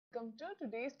welcome to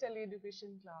today's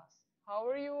tele-education class. How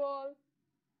are you all?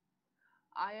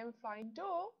 I am fine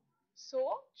too. So,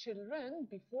 children,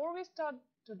 before we start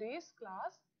today's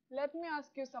class, let me ask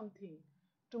you something.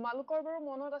 Tumalukor baru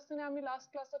monot asene ami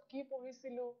last class at ki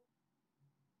porisilu?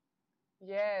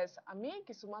 Yes, ami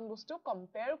kisuman bostu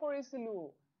compare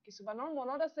korisilu. Kisumanor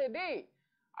monot ase dei.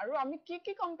 Aru ami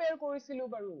ki compare korisilu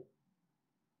baru?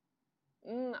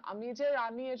 আমি যে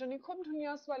ৰাণী এজনী খুব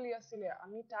ধুনীয়া ছোৱালী আছিল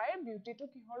আমি তাইৰ বিউটিটো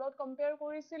কিহৰ লগত কম্পেয়াৰ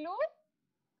কৰিছিলো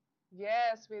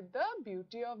yes with the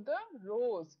beauty of the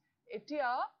rose এতিয়া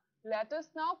let us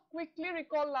now quickly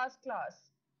recall last class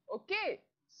okay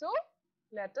so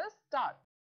let us start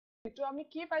এটো আমি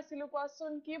কি পাইছিলো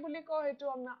কোৱাচোন কি বুলি কয় এটো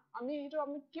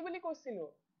আমি কি বুলি কৈছিলো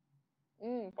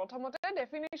প্ৰথমতে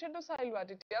ডেফিনেশনটো চাই লোৱা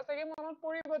তেতিয়া চাগে মনত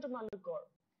পৰিব তোমালোকৰ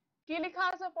কি লিখা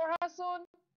আছে পঢ়াচোন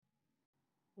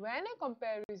When a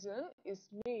comparison is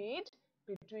made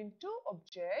between two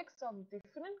objects of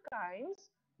different kinds,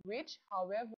 which,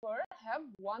 however, have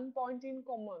one point in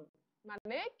common.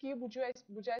 মানে কি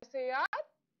বুজাইছে ইয়াত?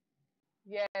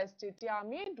 Yes, তেতিয়া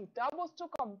আমি দুটা বস্তু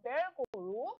compare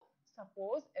কৰো.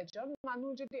 Suppose এজন মানুহ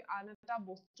যদি আন এটা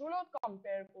বস্তুৰ লগত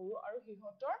compare কৰো আৰু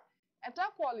সিহঁতৰ এটা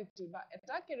quality বা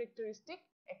এটা characteristic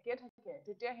একে থাকে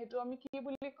তেতিয়া হেতু আমি কি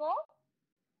বুলি কওঁ?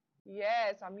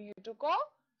 Yes, আমি হেতু কওঁ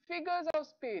Figures of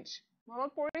speech.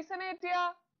 মনত পৰিছে নে এতিয়া?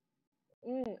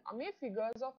 আমি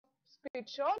figures of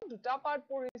speech দুটা part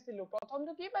পঢ়িছিলো।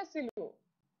 প্ৰথমটো কি পাইছিলো?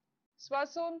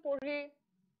 চোৱাচোন পঢ়ি।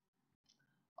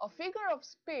 A figure of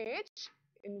speech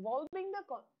involving the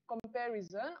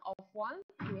comparison of one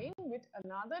thing with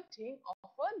another thing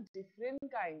of a different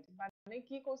kind. মানে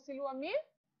কি কৈছিলো আমি?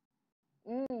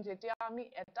 যেতিয়া আমি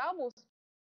এটা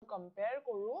বস্তু compare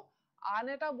কৰো আন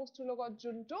এটা বস্তুৰ লগত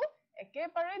যোনটো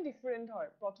একেবাৰে ডিফাৰেন্ট হয়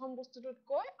প্ৰথম বস্তুটোত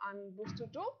কৈ আন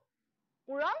বস্তুটো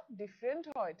পুৰা ডিফাৰেন্ট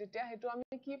হয় তেতিয়া হেতু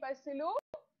আমি কি পাইছিলো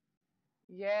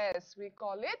yes we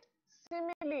call it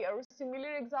simile আৰু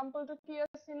similar example টো কি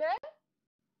আছিল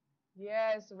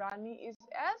yes Rani is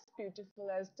as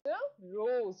beautiful as the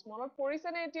rose মনত পৰিছে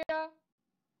নে এতিয়া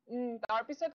তাৰ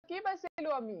পিছত কি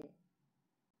পাইছিলো আমি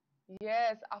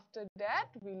yes after that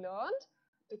we learned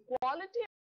the quality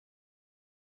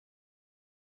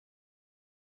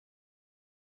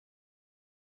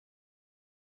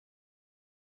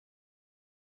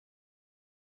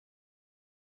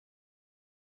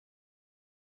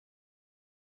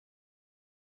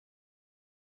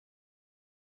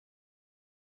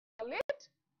it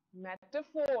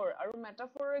metaphor আৰু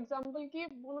metaphor example কি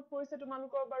মনত পৰিছে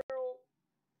তোমালোকৰ বাৰু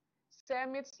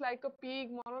Sam it's like a pig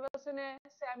মনত আছে নে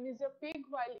Sam is a pig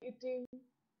while eating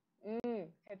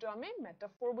হেতু আমি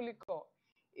metaphor বুলি কওঁ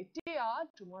এতিয়া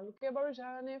তোমালোকে বাৰু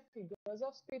জানানে figures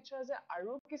of speech যে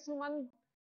আৰু কিছুমান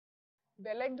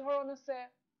বেলেগ ধৰণ আছে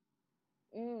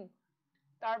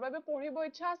তাৰ বাবে পঢ়িব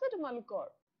ইচ্ছা আছে তোমালোকৰ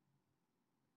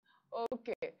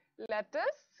okay let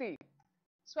us see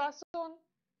চোৱাচোন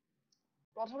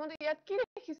প্ৰথমতে ইয়াত কি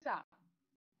দেখিছা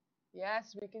Yes,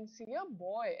 we can see a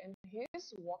boy and he is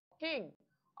walking.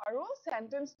 আৰু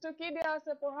sentence টো কি দিয়া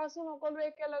আছে পঢ়াচোন সকলো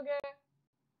একেলগে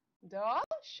The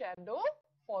shadow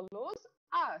follows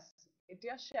us.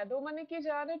 এতিয়া shadow মানে কি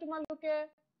জানে তোমালোকে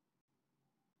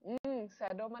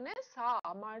shadow মানে ছা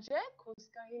আমাৰ যে খোজ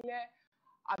কাঢ়িলে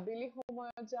আবেলি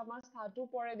সময়ত যে আমাৰ ছাটো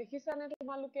পৰে দেখিছানে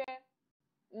তোমালোকে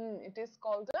it is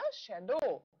called the shadow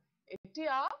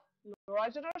এতিয়া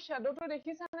ল'ৰাজনৰ shadow টো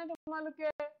দেখিছানে তোমালোকে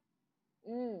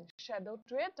shadow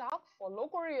টোৱে তাক follow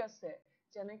কৰি আছে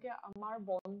যেনেকে আমাৰ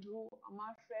বন্ধু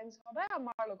আমাৰ friends সদায়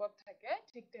আমাৰ লগত থাকে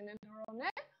ঠিক তেনে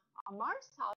ধৰণে আমাৰ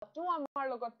ছাটো আমাৰ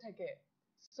লগত থাকে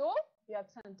so ইয়াত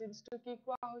sentence টো কি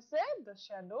কোৱা হৈছে the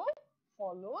shadow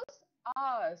follows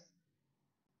us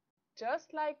just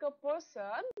like a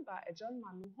person বা এজন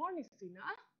মানুহৰ নিচিনা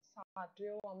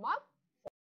ছাটোৱেও আমাক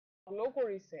follow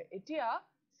কৰিছে এতিয়া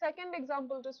second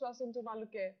example টো চোৱাচোন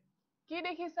তোমালোকে কি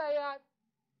দেখিছা ইয়াত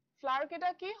flower কেটা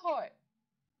কি হয়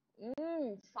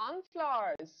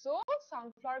sunflowers so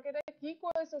sunflower কেটা কি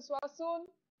কৈছে চোৱাচোন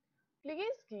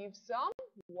please give some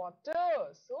water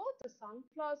so the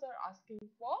sunflowers are asking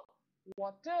for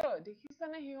water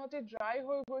দেখিছানে হিহঁতে dry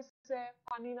হৈ গৈছে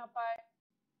পানী নাপায়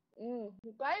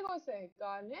শুকাই গৈছে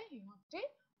কাৰণে হিহঁতে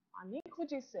পানী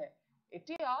খুজিছে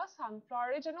এতিয়া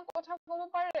sunflower জানো কথা ক'ব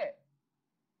পাৰে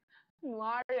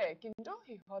নোৱাৰে কিন্তু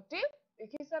হিহঁতে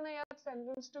দেখিছানে ইয়াত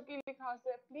sentence টো কি লিখা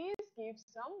আছে please give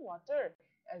some water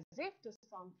as if the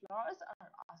sunflowers are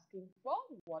asking for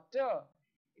water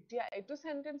এতিয়া এইটো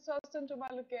sentence চোৱাচোন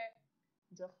তোমালোকে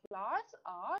the flowers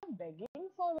are begging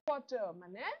for water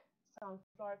মানে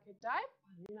sunflower কেইটাই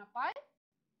পানী নাপায়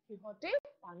হিহঁতে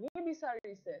পানী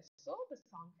বিচাৰিছে so the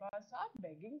sunflowers are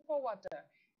begging for water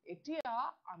এতিয়া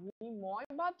মই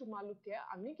বা তোমালোকে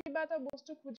আমি কিবা এটা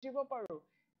বস্তু খুজিব পাৰো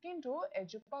কিন্তু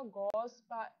এজোপা গছ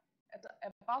বা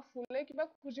এটা ফুলে কিবা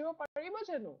খুজিব পাৰিব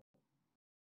জানো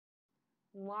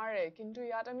নোৱাৰে কিন্তু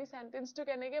ইয়াত আমি সেন্টেন্সটো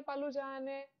কেনেকৈ পালো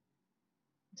জানে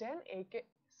যেন একে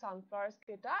সানফ্লাৱাৰ্স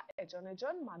কেইটা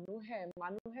এজন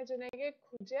মানুহে যেনেকৈ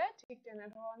খুজে ঠিক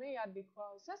তেনেধৰণে ইয়াত দেখুৱা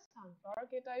হৈছে সানফ্লাৱাৰ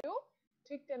কেইটায়ো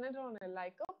ঠিক তেনেধৰণে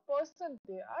like a person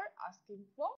they are asking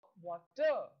for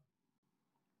water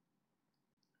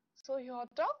so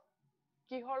সিহঁতক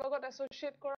কিহৰ লগত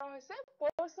এছ'চিয়েট কৰা হৈছে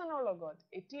পাৰ্সনৰ লগত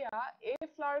এতিয়া এই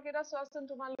ফ্লাৱাৰ কেইটা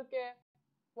চোৱাচোন তোমালোকে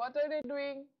what are they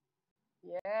doing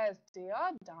yes they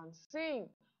are dancing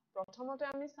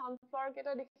প্ৰথমতে আমি সানফ্লাৱাৰ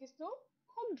কেইটা দেখিছো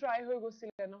খুব ড্ৰাই হৈ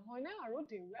গৈছিলে নহয় নে আৰু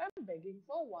they were begging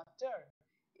for water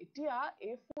এতিয়া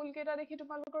এই ফুল কেইটা দেখি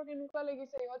তোমালোকৰ কেনেকুৱা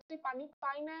লাগিছে ইহঁতি পানী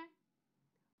পায় নে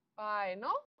পায়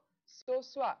ন so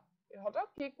চোৱা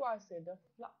ইহঁতক কি কোৱা আছে the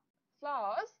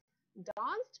flowers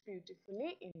danced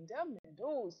beautifully in the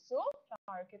meadows so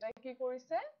flower কেইটাই কি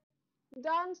কৰিছে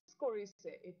dance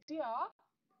কৰিছে এতিয়া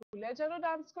ফুলে জানো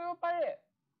dance কৰিব পাৰে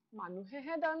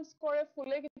মানুহেহে dance কৰে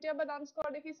ফুলে কেতিয়াবা dance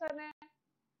কৰা দেখিছানে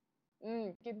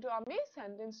কিন্তু আমি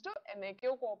সেন্টেন্সটো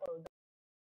এনেকেও ক'ব পাৰো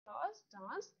flowers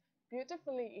danced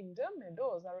beautifully in the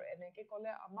meadows আৰু এনেকে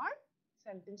ক'লে আমাৰ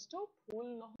সেন্টেন্সটো ভুল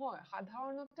নহয়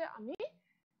সাধাৰণতে আমি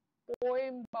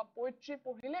poem বা poetry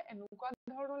পঢ়িলে এনেকুৱা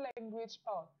ধৰণৰ ল্যাঙ্গুৱেজ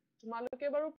পাওঁ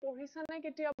তোমালোকে বাৰু পঢ়িছানে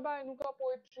কেতিয়াবা এনেকুৱা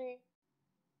poetry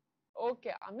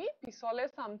ওকে আমি পিছলে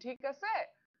চাম ঠিক আছে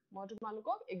মই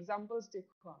তোমালোকক এক্সাম্পলস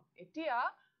দেখুৱাম এতিয়া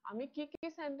আমি কি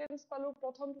সেন্টেন্স পালো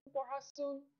প্ৰথমটো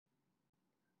পঢ়াচোন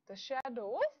The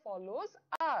shadow follows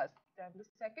us. Then the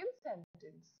second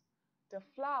sentence. The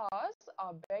flowers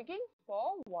are begging for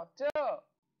water.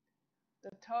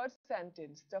 The third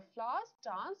sentence. The flowers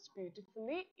dance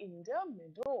beautifully in the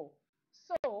meadow.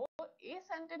 So, এই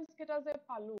sentence কেইটা যে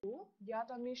পালো, ইয়াত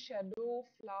আমি shadow,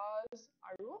 flowers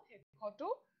আৰু শেষতো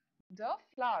the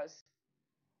flowers.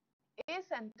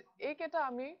 এই কেইটা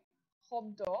আমি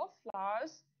শব্দ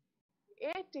flowers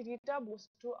এই তিনিটা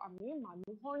বস্তু আমি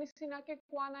মানুহৰ নিচিনাকে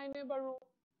কোৱা নাই নে বাৰু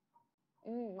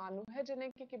মানুহে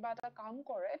যেনেকৈ কিবা এটা কাম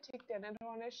কৰে ঠিক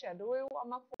তেনেধৰণে শ্যাডোৱেও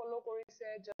আমাক ফলো কৰিছে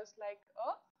just like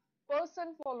a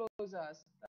person follows us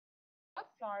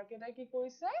flower কেইটাই কি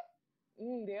কৰিছে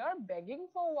they are begging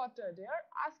for water they are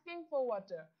asking for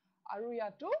water আৰু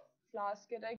ইয়াতো ফ্লাৱাৰ্স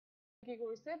কেইটাই কি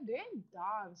কৰিছে they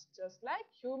dance just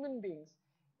like human beings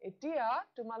এতিয়া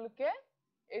তোমালোকে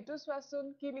এইটো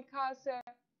চোৱাচোন কি লিখা আছে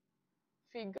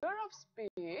Figure of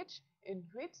speech in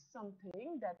which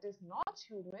something that is not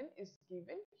human is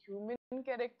given human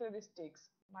characteristics.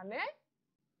 Mane?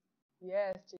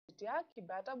 Yes, যেতিয়া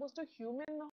কিবা এটা বস্তু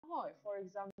human নহয়. For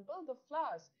example, the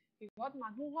flowers. সিহঁত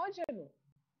মানুহ হয় জানো?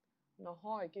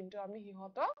 নহয়, কিন্তু আমি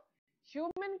সিহঁতক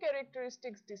human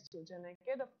characteristics দিছো.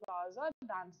 যেনেকে the flowers are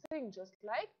dancing just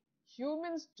like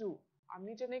humans do.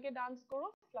 আমি যেনেকে dance কৰো,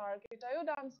 flower কেইটায়ো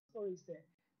dance কৰিছে.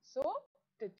 So,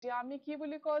 তেতিয়া আমি কি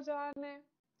বুলি কওঁ জানে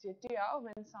যেতিয়া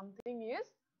when something is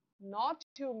not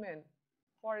human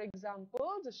for example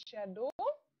the shadow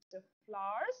the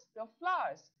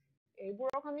flowers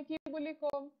এইবোৰক আমি কি বুলি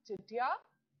কম যেতিয়া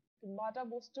কিবা এটা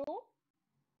বস্তু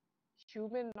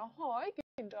human নহয়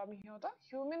কিন্তু আমি সিহঁতক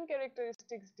human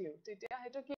characteristics দিও তেতিয়া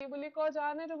হেতু কি বুলি কওঁ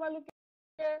জানে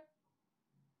তোমালোকে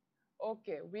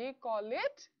okay we call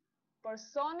it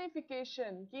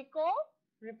personification কি কওঁ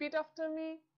repeat after me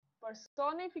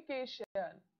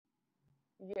personification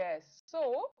yes so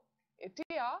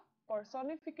এতিয়া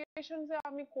personification যে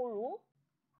আমি কৰো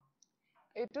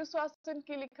এটো চোৱাচোন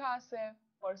কি লিখা আছে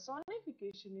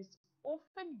personification is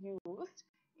often used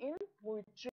in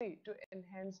poetry to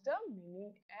enhance the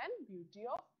meaning and beauty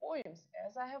of poems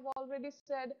as I have already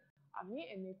said আমি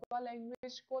এনেকুৱা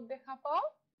language code দেখা পাও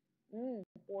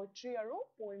poetry আৰু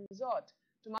poemsত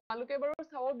তোমালোকে বাৰু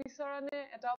চাব বিচাৰানে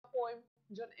এটা poem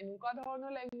যত এনেকুৱা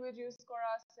ধৰণৰ language use কৰা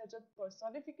আছে যত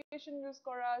personification use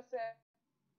কৰা আছে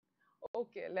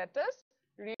okay let us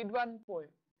read one poem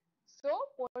so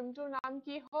poem টোৰ নাম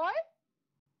কি হয়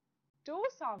Two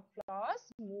sunflowers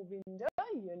move in the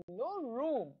yellow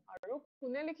room আৰু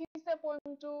কোনে লিখিছে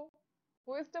poem টো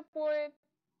who is the poet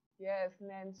yes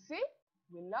Nancy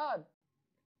Willard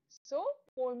so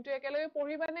poem টো একেলগে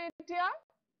পঢ়িবানে এতিয়া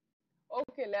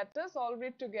okay let us all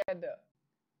read together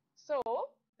so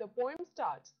the poem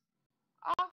starts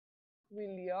ah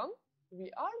William we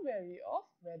are weary of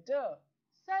weather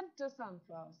said the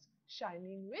sunflowers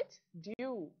shining with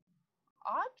dew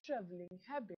our traveling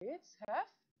habits have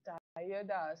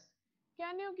tired us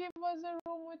can you give us a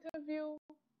room with a view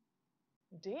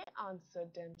they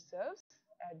answered themselves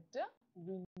at the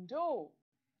window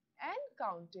and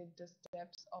counted the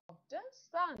steps of the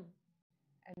sun.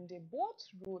 And they both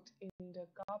wrote in the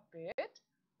carpet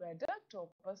where the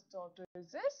topaz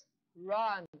tortoises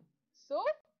run. So,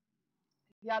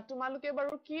 ইয়াত তোমালোকে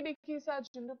বাৰু কি দেখিছা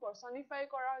যোনটো personify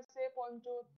কৰা হৈছে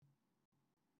poemটোত?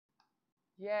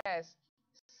 Yes,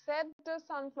 set the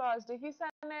sunflowers.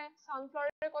 দেখিছানে?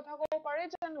 Sunflower কথা ক'ব পাৰে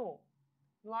জানো?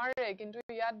 নোৱাৰে, কিন্তু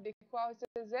ইয়াত দেখুৱা হৈছে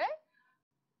যে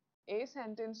এই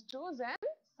সেন্টেন্সটো যেন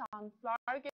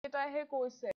sunflower কেইটাহে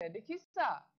কৈছে। দেখিছা?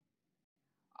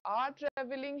 Our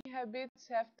traveling habits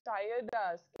have tired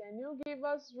us. Can you give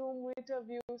us room with a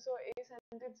view? So, এই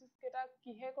sentences কেইটা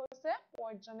কিহে কৈছে?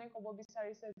 Poet জনে ক'ব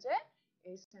বিচাৰিছে যে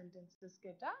এই sentences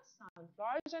কেইটা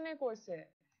sunflower জনে কৈছে।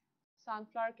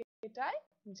 Sunflower কেইটাই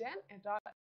যেন এটা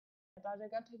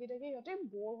জেগাত থাকি সিহঁতে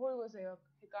bore হৈ গৈছে।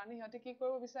 সেইকাৰণে সিহঁতে কি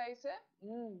কৰিব বিচাৰিছে?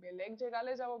 বেলেগ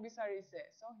জেগালৈ যাব বিচাৰিছে।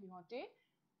 So, সিহঁতে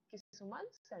কিছুমান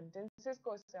sentences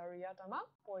কৈছে আৰু ইয়াত আমাক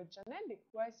poet জনে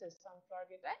দেখুৱাইছে sunflower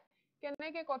কেইটাই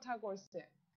কেনেকে কথা কৈছে।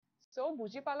 So,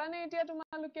 বুজি পালানে এতিয়া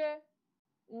তোমালোকে?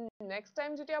 Next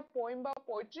time যেতিয়া poem বা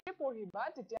poetry পঢ়িবা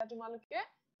তেতিয়া তোমালোকে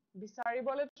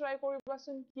বিচাৰিবলৈ try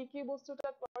কৰিবাচোন কি বস্তু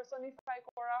তাত personify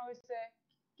কৰা হৈছে,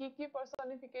 কি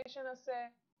personification আছে।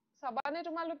 চাবানে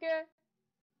তোমালোকে?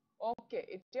 Okay,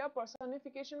 এতিয়া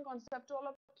personification conceptটো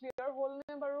অলপ clear হ'ল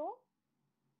নে বাৰু?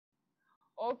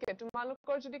 Okay,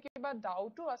 তোমালোকৰ যদি কিবা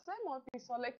ডাউটো আছে মই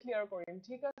পিছলে ক্লিয়াৰ কৰিম,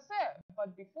 ঠিক আছে? But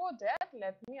before that,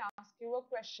 let me ask you a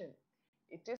question.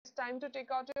 It is time to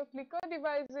take out your clicker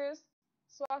devices.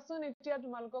 চোৱাচোন এতিয়া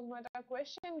তোমালোকক মই এটা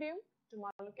question দিম,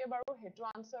 তোমালোকে বাৰু হেতু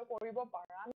answer কৰিব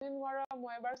পাৰা নে নোৱাৰা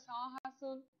মই এবাৰ চাওঁ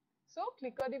আহাচোন। So,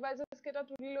 clicker devices কেইটা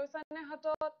তুলি লৈছা নে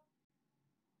হাতত?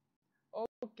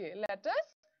 Okay, let us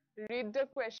read the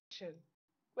question.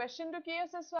 Questionটো কি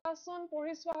আছে চোৱাচোন,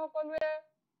 পঢ়ি চোৱা সকলোৱে।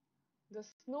 The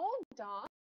snow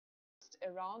danced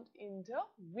around in the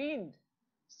wind.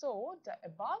 So, the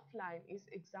above line is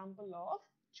example of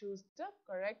choose the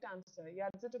correct answer.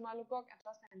 ইয়াত যে তোমালোকক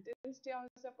এটা sentence দিয়া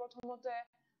হৈছে প্ৰথমতে,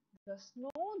 the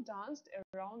snow danced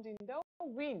around in the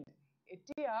wind.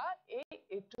 এতিয়া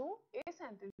এই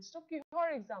sentenceটো কিহৰ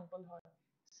example হয়?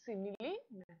 Simile,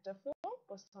 metaphor,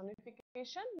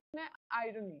 personification নে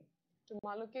irony?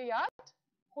 তোমালোকে ইয়াত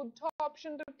শুদ্ধ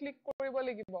অপশনটো ক্লিক কৰিব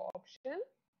লাগিব। Option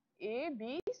A, B,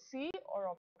 C or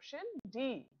option D.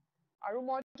 আৰু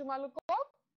মই তোমালোকক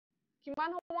কিমান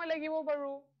সময় লাগিব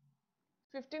বাৰু?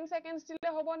 15 seconds দিলে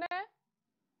হ'বনে?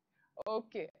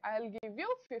 Okay, I'll give you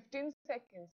 15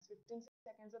 seconds. 15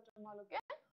 seconds তোমালোকে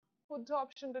শুদ্ধ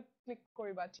অপশনটো ক্লিক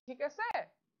কৰিবা, ঠিক আছে?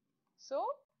 So,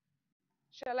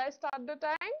 shall I start the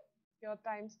time? Your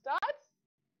time starts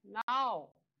now.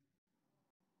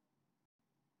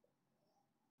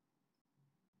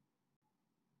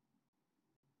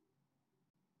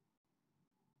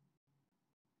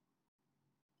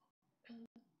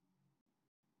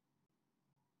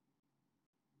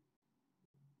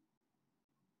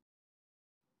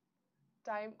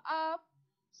 Time up.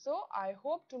 So, I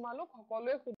hope তোমালোক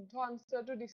সকলোৱে শুদ্ধ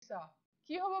আনসাৰটো দিছা।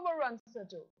 কি হ'ব বাৰু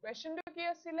আনসাৰটো? Questionটো কি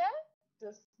আছিলে?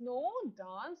 The snow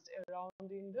danced around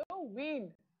in the wind.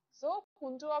 So,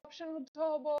 কোনটো অপশন শুদ্ধ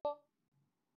হ'ব?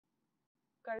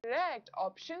 Correct.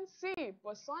 Option C,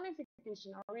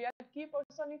 personification. আৰু ইয়াত কি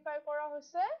personify কৰা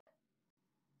হৈছে?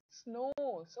 Snow.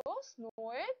 So,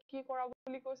 snow-এ কি কৰা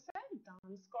বুলি কৈছে?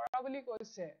 Dance কৰা বুলি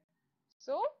কৈছে.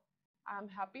 So, I'm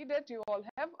happy that you all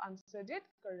have answered it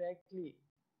correctly.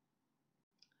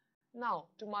 Now,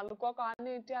 তোমালোকৰ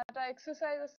কাৰণে এতিয়া এটা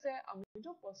exercise আছে।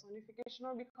 আমিতো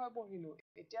personificationৰ বিষয়ে পঢ়িলো।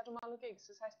 এতিয়া তোমালোকে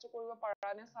exerciseটো কৰিব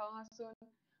পাৰানে চাওঁ আহাচোন।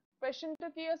 Questionটো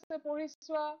কি আছে পঢ়ি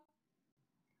চোৱা।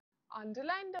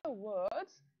 Underline the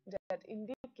words that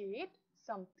indicate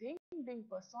something being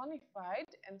personified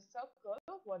and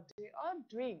circle what they are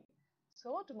doing. So,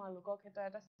 তোমালোকক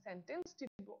এটা sentence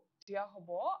দিয়া হ'ব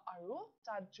আৰু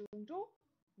তাত যোনটো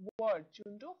word,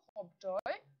 যোনটো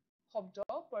শব্দ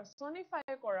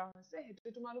personify কৰা হৈছে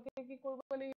হেতু তোমালোকে কি কৰিব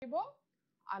লাগিব?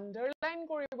 Underline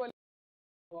কৰিব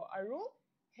লাগিব আৰু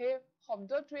সেই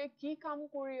শব্দটোৱে কি কাম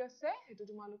কৰি আছে হেতু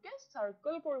তোমালোকে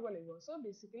circle কৰিব লাগিব। So,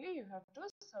 basically you have to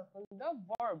circle the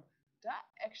verb, the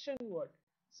action word.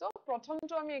 So,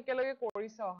 প্ৰথমটো আমি একেলগে কৰি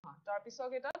চাওঁ হা। তাৰ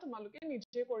পিছত এটা তোমালোকে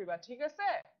নিজে কৰিবা, ঠিক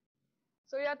আছে?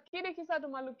 So, ইয়াত কি দেখিছা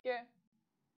তোমালোকে?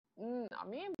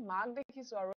 আমি মাক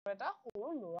দেখিছো আৰু এটা সৰু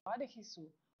ল'ৰা দেখিছো।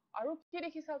 আৰু কি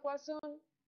দেখিছা কোৱাচোন?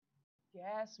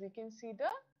 Yes, we can see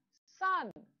the sun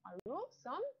আৰু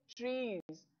some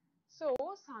trees. So,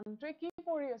 sunটোৱে কি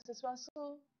কৰি আছে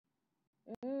চোৱাচোন?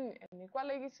 এনেকুৱা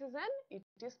লাগিছে যেন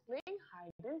it is playing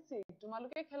hide and seek.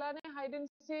 তোমালোকে খেলানে hide and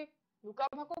seek? লুকা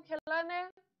ভাকু খেলানে?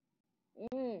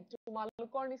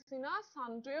 তোমালোকৰ নিচিনা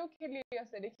sunটোৱেও খেলি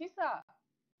আছে, দেখিছা?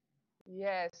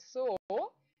 Yes, so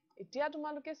এতিয়া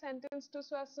তোমালোকে সেন্টেন্সটো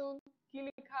চোৱাচোন কি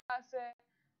লিখা আছে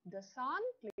The son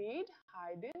played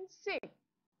hide and seek.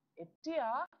 এতিয়া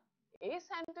এই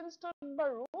সেন্টেন্সটোত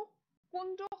বাৰু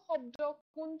কোনটো শব্দ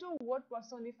কোনটো word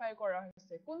personify কৰা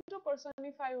হৈছে কোনটো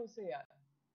personify হৈছে ইয়াত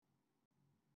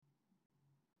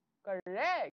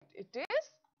Correct it is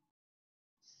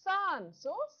sun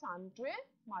so sunটোৱে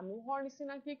মানুহৰ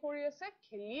নিচিনা কি কৰি আছে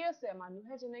খেলি আছে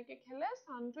মানুহে যেনেকে খেলে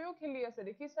sunটোৱেও খেলি আছে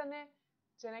দেখিছানে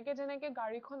যেনেকে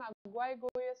গাড়ীখন আগুৱাই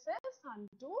গৈ আছে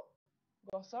sunটো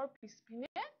গছৰ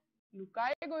পিছপিনে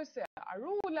লুকাই গৈছে আৰু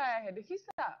ওলাই আহে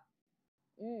দেখিছা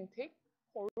ঠিক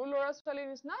সৰু ল'ৰা ছোৱালীৰ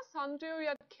নিচিনা sunটোৱেও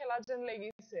ইয়াত খেলা যেন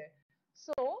লাগিছে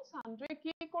so sunটোৱে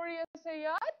কি কৰি আছে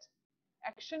ইয়াত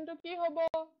actionটো কি হ'ব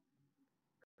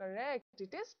Correct.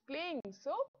 It is playing.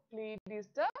 So, played is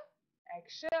the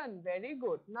action. Very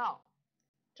good. Now,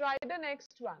 try the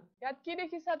next one. Yat ki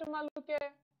dekhisa tumaluke?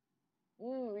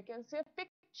 We can see a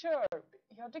picture.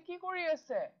 Yate ki kori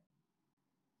ase?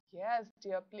 Yes,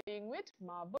 they are playing with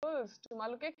marbles.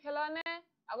 Tumaluke khelane?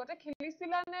 Agote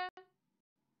khelisilane?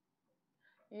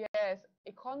 Yes.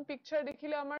 Ekhon picture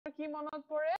dekhile amar ki monot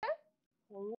pore?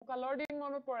 Horu kalor din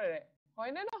monot pore. Hoy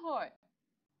ne na hoy?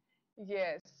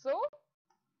 Yes. So,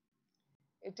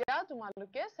 এতিয়া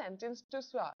তোমালোকে সেন্টেন্সটো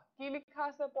চোৱা কি লিখা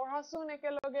আছে পঢ়াচোন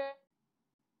একেলগে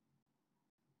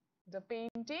The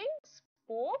painting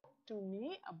spoke to me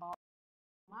about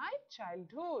my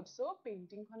childhood so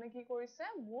painting খনে কি কৰিছে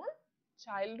মোৰ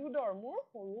childhoodৰ মোৰ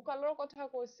সৰু কালৰ কথা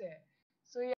কৈছে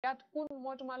so ইয়াত কোন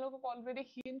মই তোমালোকক অলৰেডি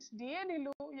হিন্ট দিয়ে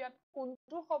দিলো ইয়াত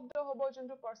কোনটো শব্দ হ'ব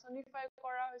যোনটো পাৰ্সনিফাই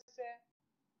কৰা হৈছে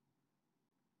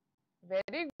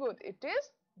Very good it is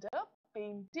the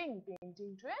painting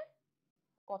টোৱে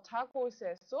কথা কৈছে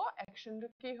so action to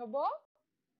কি হ'ব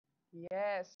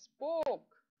yes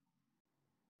spoke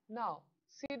now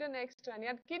see the next one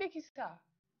ইয়াত কি দেখিছা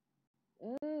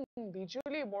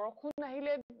বিজুলী বৰষুণ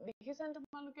আহিলে দেখিছানে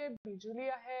তোমালোকে বিজুলী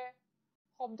আহে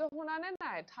শব্দ শুনানে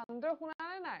নাই thunder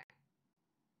শুনানে নাই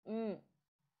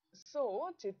so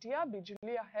যেতিয়া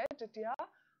বিজুলী আহে তেতিয়া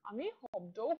আমি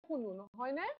শব্দও শুনো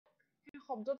নহয় নে সেই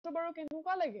শব্দটো বাৰু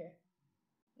কেনেকুৱা লাগে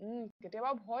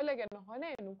কেতিয়াবা ভয় লাগে নহয় নে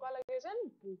এনেকুৱা লাগে যেন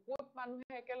বহুত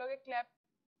মানুহে একেলগে ক্ল্যাপ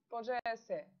বজাই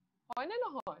আছে হয় নে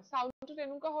নহয় সাউন্ডটো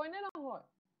তেনেকুৱা হয় নে নহয়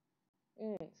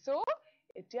so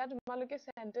এতিয়া তোমালোকে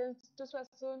সেন্টেন্সটো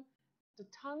চোৱাচোন the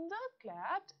thunder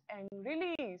clapped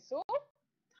angrily so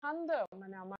thunder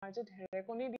মানে আমাৰ যে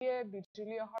ঢেৰেকনি দিয়ে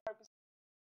বিজুলী অহাৰ পিছত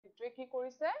এটোৱে কি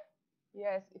কৰিছে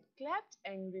yes it clapped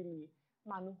angrily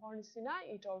মানুহৰ নিচিনা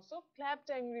it also clapped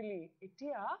angrily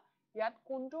এতিয়া ইয়াত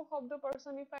কোনটো শব্দ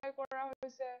পাৰ্সনিফাই কৰা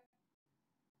হৈছে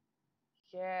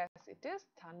yes it is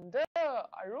thunder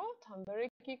আৰু thunderে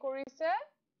কি কৰিছে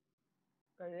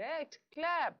correct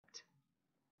clapped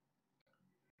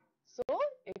so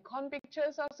এখন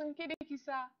পিকচাৰ চাওচোন কি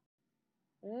দেখিছা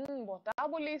বতাহ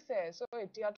বলিছে so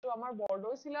এতিয়াটো আমাৰ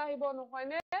বৰদৈচিলা আহিব নহয়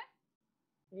নে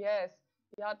yes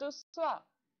ইয়াতো চোৱা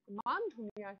ইমান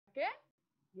ধুনীয়াকে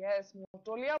yes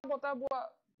মটলীয়া বতাহ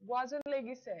বোৱা যেন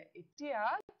লাগিছে এতিয়া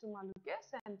তোমালোকে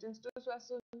সেন্টেন্সটো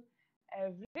চোৱাচোন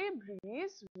every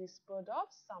breeze whispered of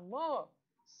summer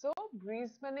so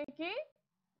breeze মানে কি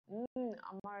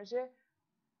আমাৰ যে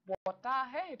বতাহ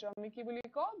আহে হেটো আমি কি বুলি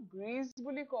কও breeze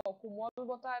বুলি কও কোমল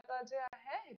বতাহ এটা যে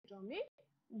আহে হেটো আমি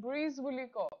breeze বুলি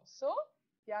কও so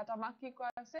ইয়াত আমাক কি কোৱা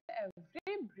আছে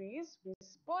every breeze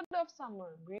whispered of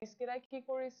summer breeze কেইটা কি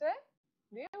কৰিছে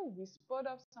they whispered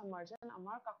of summer যেন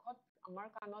আমাৰ কাখত আমাৰ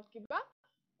কানত কিবা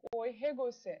কৈহে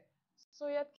গৈছে so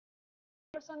ইয়াত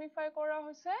personify কৰা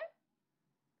হৈছে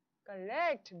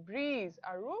correct breeze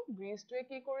আৰু breeze টোৱে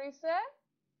কি কৰিছে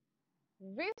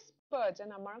whisper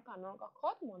যেন আমাৰ কানৰ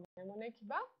কাখত মনে মনে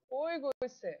কিবা কৈ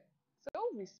গৈছে so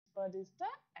whispered is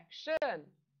the action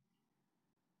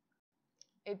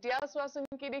এতিয়া চোৱাচোন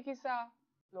কি দেখিছা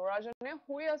লৰাজনে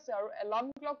শুই আছে আৰু এলাৰ্ম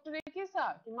ক্লকটো দেখিছা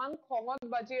কিমান খঙত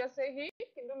বাজি আছে হি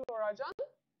কিন্তু লৰাজন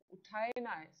উঠাই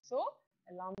নাই so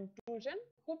এলাৰ্মটো যেন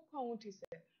খুব খং উঠিছে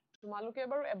তোমালোকে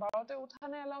বাৰু এবাৰতে উঠা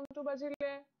নে এলাৰ্মটো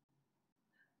বাজিলে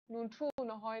নুঠু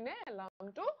নহয় নে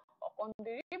এলাৰ্মটো অকন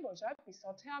দেৰি বজাৰ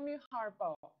পিছতহে আমি সাৰ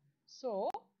পাও so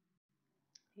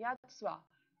ইয়াত চোৱা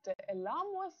The alarm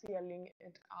was yelling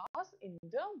at us in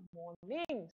the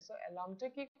morning. So alarm টো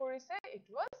কি কৰিছে? It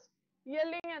was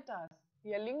yelling at us.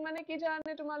 Yelling মানে কি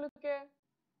জানে তোমালোকে?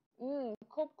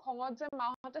 খুব খঙত যে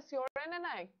মাহঁতে চিঞৰে নে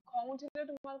নাই? খং উঠিলে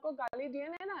তোমালোকক গালি দিয়ে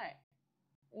নে নাই?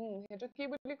 হেতু কি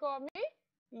বুলি কও আমি?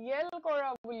 Yell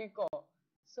কৰা বুলি কও.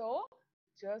 So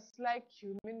just like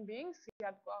human beings,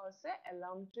 ইয়াত কোৱা হৈছে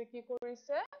alarm টো কি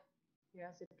কৰিছে?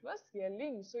 Yes, it was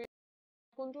yelling. So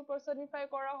কোনটো personify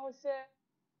কৰা হৈছে?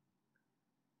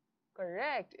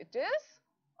 Correct. It is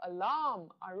alarm.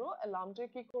 Aru alarm to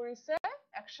ki korise?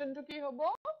 Action to ki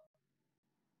hobo?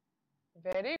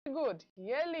 Very good.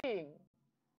 Yelling.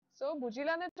 So,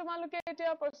 bujilane tumaluke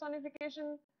etia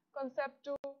personification concept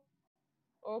to?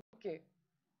 Okay.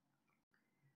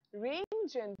 Rain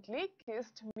gently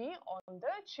kissed me on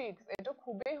the cheeks. Eto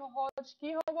khube hohoj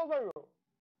ki hobo baru?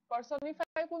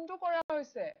 Personify kuntu kora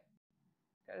hoise?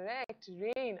 Correct.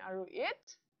 Rain. Aru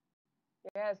it?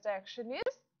 Yes, the action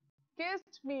is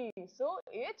kissed me. So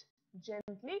it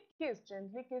gently kissed.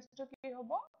 Gently kissed to ki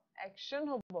hobo? Action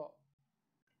hobo.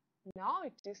 Now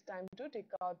it is time to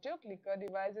take out your clicker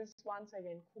devices once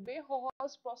again. Khube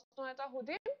hohoj proshno eta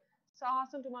hudim.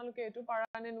 Sahasun tumaluke etu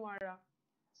parane nwara.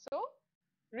 So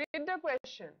read the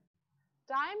question.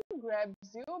 Time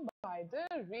grabs you by the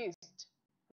wrist.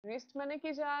 Wrist mane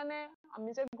ki jane?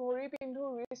 Ami je ghori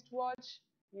pindhu wrist watch.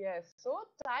 Yes. So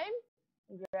time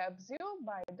grabs you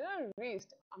by the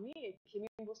wrist. Ami ekhini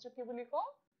bostu ki buli ko?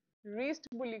 Wrist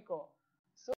buli ko.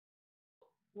 So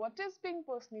what is being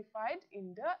personified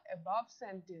in the above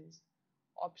sentence?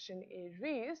 Option A,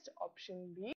 wrist.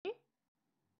 Option B,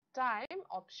 time.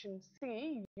 Option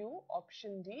C, you.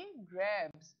 Option D,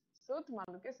 grabs. So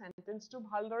tumaluke sentence to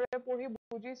bhaldore pori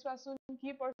buji swasun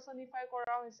ki personify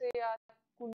kora hoise yat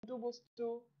kuntu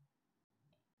bostu.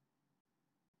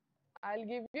 I'll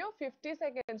give you 50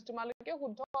 seconds. Tumaluke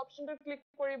huddho option to click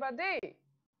koriba dei.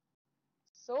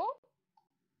 So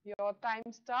your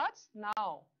time starts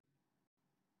now.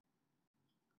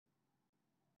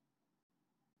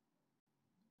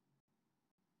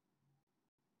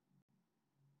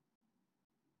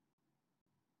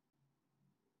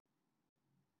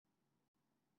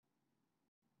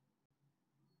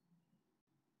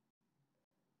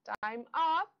 Time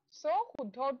up. So,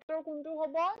 শুদ্ধ উত্তৰ কোনটো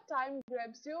হ'ব? Time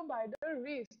grabs you by the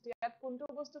wrist. ইয়াত কোনটো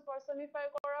বস্তু personify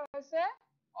কৰা হৈছে?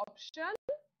 Option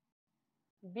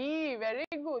B. Very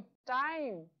good.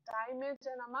 Time. Time is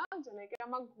যেনেকে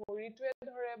আমাক ঘড়ীটোৱে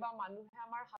ধৰে বা মানুহে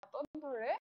আমাৰ হাতত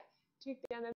ধৰে, ঠিক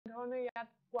তেনেধৰণে ইয়াত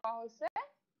কোৱা হৈছে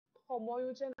সময়ো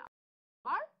যেন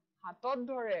আমাৰ হাতত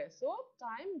ধৰে. So,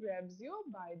 time grabs you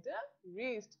by the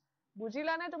wrist.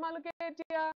 বুজিলানে তোমালোকে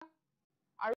এতিয়া?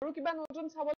 আৰু কিবা নতুন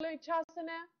চাবলৈ ইচ্ছা আছে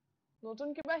নে?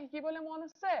 নতুন কিবা শিকিবলৈ মন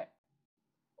আছে?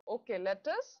 Okay, let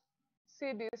us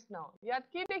see this now. ইয়াত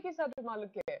কি দেখিছা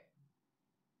তোমালোকে?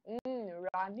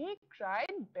 Rani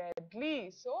cried badly.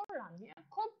 So, ৰাণীয়ে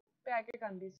খুব বেয়াকে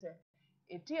কান্দিছে.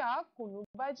 এতিয়া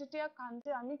কোনোবাই যেতিয়া কান্দে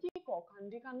আমি কি কওঁ?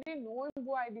 কান্দি কান্দি নৈ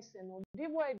বোৱাই দিছে, নদী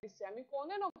বোৱাই দিছে। আমি কওঁ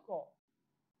নে নকওঁ?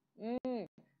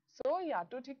 So,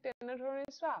 ইয়াতো ঠিক তেনেধৰণে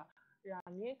চোৱা।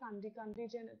 ৰাণীয়ে কান্দি কান্দি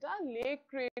যেন এটা লেক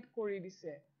ক্ৰিয়েট কৰি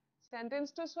দিছে।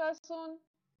 Sentence to চোৱাচোন।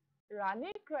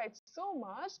 Rani cried so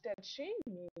much that she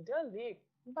made a lake.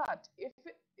 But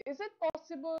is it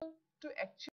possible to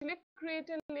actually create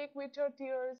a lake with your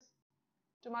tears?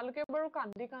 তোমালোকে বাৰু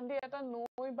কান্দি কান্দি এটা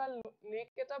নৈ বা লেক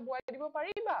এটা বোৱাই দিব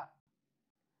পাৰিবা?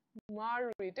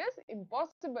 নোৱাৰো। It is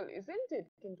impossible, isn't it?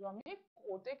 কিন্তু আমি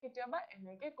কওঁতে কেতিয়াবা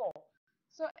এনেকে কওঁ।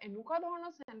 So, এনেকুৱা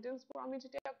ধৰণৰ চেন্টেন্সবোৰ আমি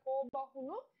যেতিয়া কওঁ বা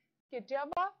শুনো,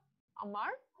 কেতিয়াবা আমাৰ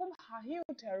খুব হাঁহি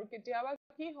উঠে আৰু কেতিয়াবা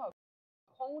কি হয়?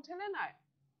 খং উঠে নে নাই?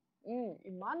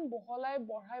 ইমান বহলাই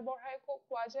বঢ়াই বঢ়াই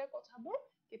কোৱা যায় কথাবোৰ,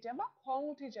 কেতিয়াবা খং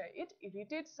উঠি যায়। It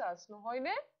irritates us, নহয়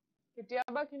নে?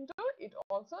 কেতিয়াবা কিন্তু it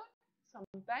also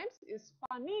sometimes is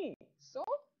funny. So,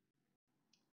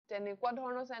 তেনেকুৱা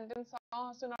ধৰণৰ চেন্টেন্স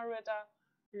চাওঁচোন আৰু এটা।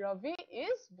 Ravi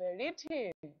is very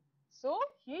thin. So,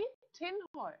 he thin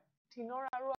হয়। Thinৰ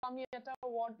আৰু আমি এটা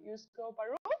word use কৰিব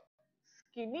পাৰো,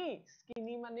 skinny.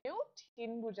 Skinny মানেও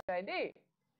thin বুজায় দেই।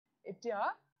 এতিয়া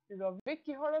ৰবিক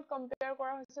কিহৰ লগত compare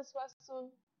কৰা হৈছে চোৱাচোন।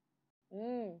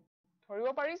 ধৰিব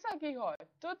পাৰিছা কি হয়?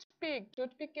 Toothpick.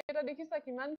 Toothpick কেইটা দেখিছা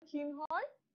কিমান ক্ষীণ হয়?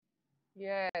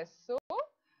 Yes. So,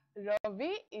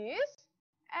 Ravi is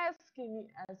as skinny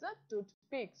as a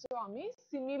toothpick. So, আমি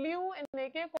simile-ও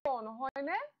এনেকে কওঁ, নহয়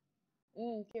নে?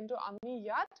 কিন্তু আমি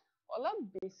ইয়াত অলপ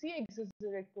বেছি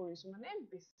exaggerate কৰিছো, মানে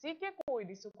বেছিকে কৈ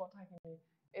দিছো কথাখিনি।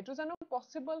 এইটো জানো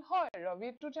possible হয়?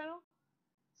 ৰবিটো জানো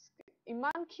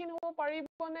ইমান ক্ষীণ হ'ব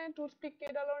পাৰিবনে টুথপিক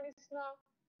কেইডালৰ নিচিনা?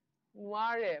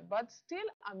 নোৱাৰে। But still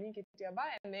আমি কেতিয়াবা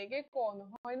এনেকে কওঁ,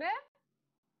 নহয় নে?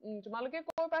 তোমালোকে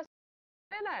কৈ পাইছা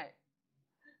নে নাই?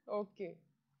 Okay.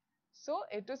 So,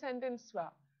 এইটো sentence চোৱা।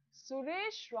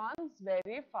 Suresh runs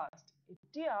very fast.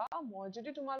 এতিয়া মই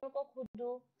যদি তোমালোকক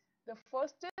সুধো, the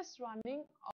fastest running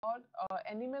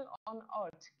animal on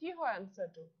earth, কি হয়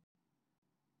answerটো?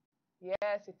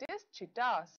 Yes, it is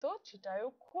cheetah. So, cheetahও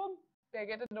খুব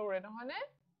বেগেতে দৌৰে, নহয় নে?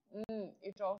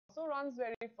 It also runs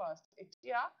very fast.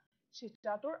 এতিয়া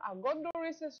চিতাটোৰ আগত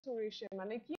দৌৰিছে সুৰেশে,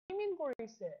 মানে কি মিন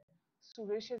কৰিছে?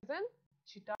 সুৰেশে যেন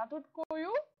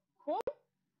চিতাটোতকৈও খুব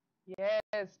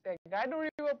Yes, পেগাই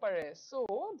দৌৰিব পাৰে. So,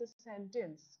 the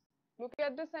sentence. Look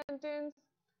at the sentence.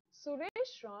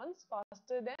 Suresh runs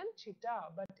faster than cheetah.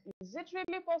 But is it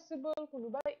really possible?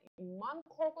 কোনোবাই ইমান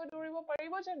খৰকৈ দৌৰিব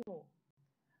পাৰিব জানো?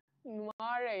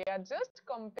 নোৱাৰে. ইয়াত just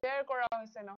compare কৰা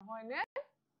হৈছে নহয়নে?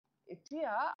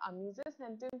 এতিয়া আমি যে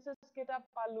sentences কেইটা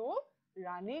পালো,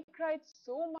 Rani cried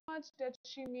so much that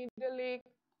she made a lake.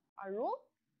 আৰু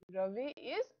Ravi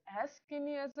is as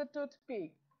skinny as a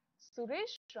toothpick.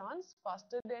 Suresh runs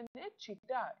faster than a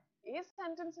cheetah. এই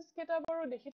sentences কেইটা বাৰু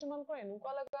দেখি তোমালোকৰ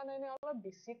এনেকুৱা লগা নাই নে অলপ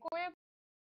বেছিকৈ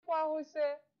কোৱা হৈছে?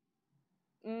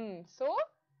 So,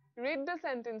 read the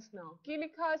sentence now. কি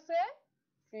লিখা আছে?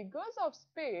 Figures of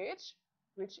speech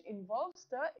which involves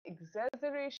the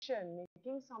exaggeration,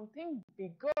 making something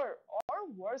bigger or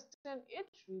worse than it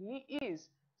really is.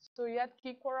 So, ইয়াত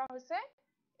কি কৰা হৈছে?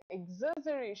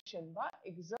 Exaggeration বা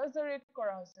exaggerate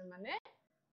কৰা হৈছে মানে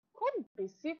খুব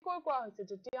বেছিকৈ কোৱা হৈছে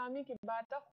যেতিয়া আমি কিবা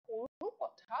এটা সৰু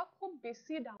কথা খুব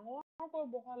বেছি ডাঙৰকৈ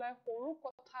বহলাই সৰু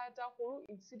কথা এটা সৰু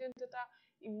ইনসিডেন্ট এটা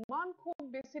ইমান খুব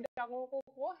বেছি ডাঙৰকৈ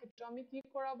কওঁ সেইটো আমি কি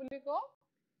কৰা বুলি কওঁ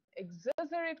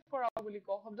exaggerate কৰা বুলি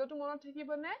কওঁ শব্দটো মনত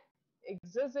থাকিবনে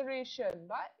exaggeration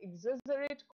বা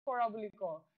exaggerate কৰা বুলি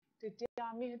কওঁ তেতিয়া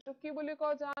আমি সেইটো কি বুলি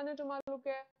কওঁ জানে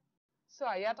তোমালোকে সো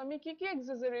ইয়াত আমি কি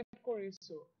exaggerate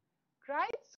কৰিছো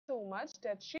cried so much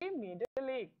that she made a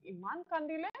lake. Iman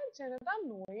kandile jeneta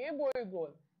noye boy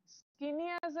gol. Skinny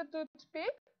as a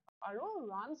toothpick aru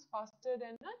runs faster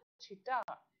than a cheetah.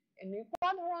 Enekwa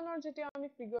dhoroner jetia ami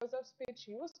figures of speech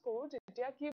use koru tetia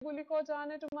ki boli ko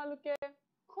jane tumaluke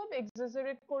khub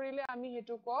exaggerate korile ami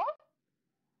hetu ko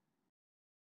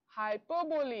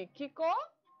hyperbole ki ko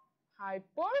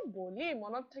hyperbole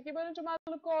monot thakibone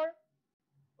tumalukor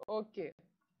okay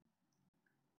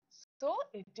So,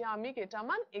 এতিয়া আমি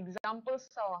কেইটামান examples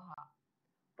চাও আহা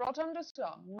প্ৰথমটো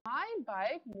চোৱা my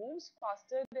bike moves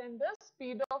faster than the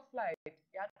speed of light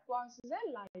ইয়াত কোৱা হৈছে যে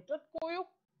লাইটত কৈও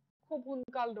খুব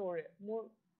সোনকাল দৌৰে মোৰ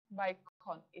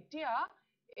বাইকখন এতিয়া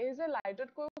এই যে লাইটত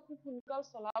কৈও খুব সোনকাল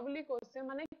চলা বুলি কৈছে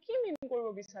মানে কি মিন কৰিব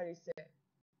বিচাৰিছে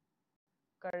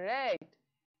correct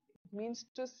it means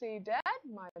to say that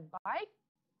my bike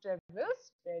travels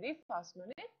very fast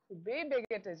মানে খুবেই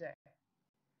বেগেতে যায়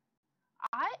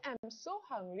I am so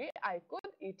hungry I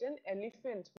could eat an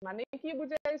elephant. Mane ki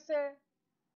bujaise?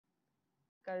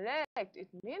 Correct.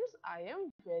 It means I am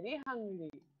very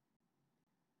hungry.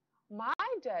 My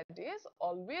dad is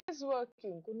always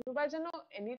working. Kunuba jano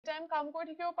anytime kaam kori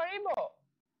thikibo paribo?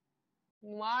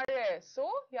 Nware. So,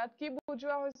 yat ki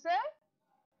bujwa hoise?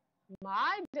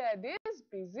 My dad is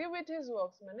busy with his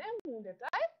works. Mane মোৰ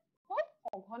দেউতাই খুব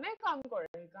সঘনে কাম কৰে।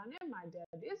 সেইকাৰণে my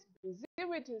dad is busy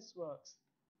with his works.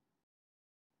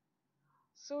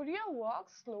 Surya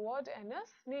walks slower than a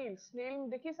snail. Snail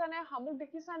দেখিছানে হামুক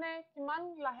দেখিছানে কিমান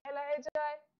লাহে লাহে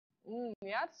যায়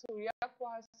ইয়াত Surya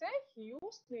কোৱা হৈছে হিউ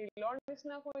স্নেইলৰ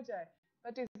নিচিনা হৈ যায়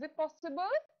but is it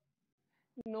possible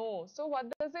no so what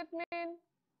does it mean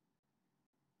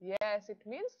yes it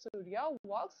means Surya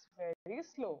walks very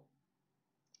slow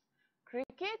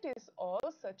cricket is all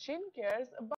Sachin cares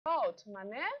about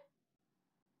মানে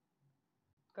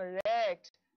correct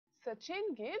Sachin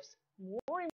gives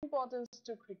more importance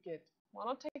to cricket.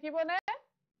 Manot thakibone?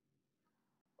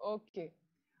 Okay.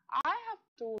 I have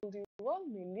told you a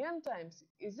million times.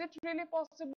 Is it really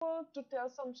possible to tell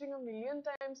something a million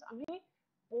times? Ami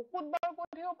bahut bar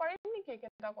kodhibo parim niki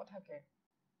keta kothake?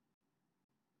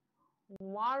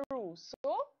 Noaru.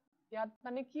 So, yat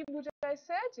mane ki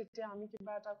bujaise jetia ami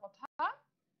kiba eta kotha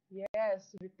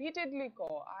Yes, repeatedly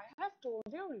ko. I have told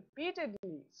you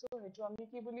repeatedly. So, hetu ami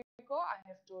ki boli ko? I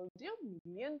have told you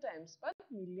million times. But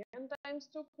million times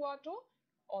to koa to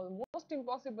almost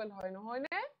impossible hoy no hoy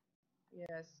ne?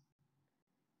 Yes.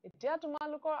 Etia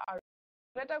tumalukor aru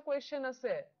eta question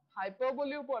ase.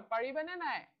 Hyperbole upor paribe ne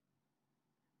nai?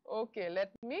 Okay,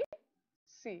 let me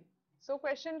see. So,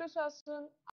 question to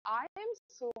Sasun. I am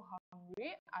so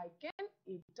hungry, I can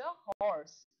eat a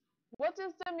horse. What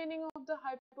is the meaning of the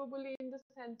hyperbole in the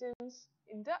sentence?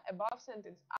 In the above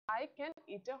sentence, I can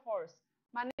eat a horse.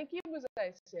 Mane ki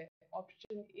bujaise?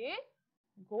 Option A,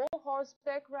 go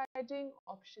horseback riding.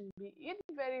 Option B, eat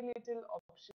very little.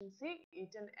 Option C,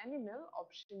 eat an animal.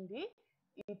 Option D,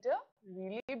 eat a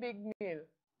really big meal.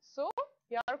 So,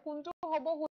 yar kuntu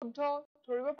hobo shuddho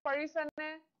dhoribo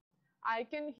parisane? I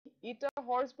can eat a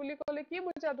horse buli kole ki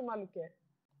buja tumaluke?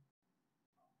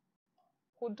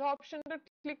 শুদ্ধ অপশনটো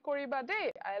click কৰিবা দেই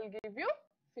I'll give you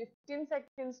 15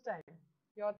 seconds time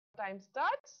your time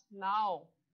starts now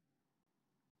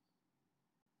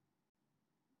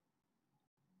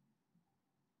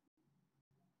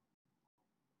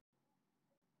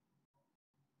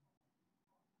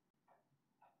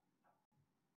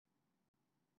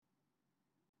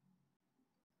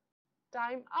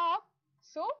Time up.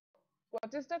 So,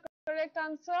 what is the correct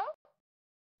answer?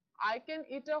 I can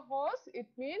eat a horse. It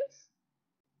means,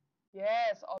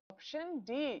 yes, option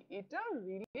D. Eat a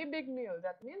really big meal.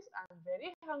 That means I'm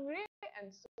very hungry,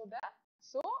 and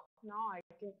so now I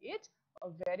can eat a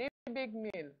very big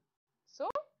meal. So,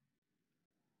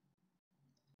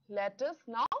 let us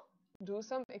now do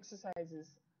some exercises.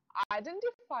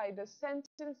 Identify the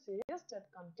sentences that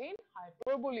contain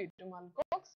hyperbole.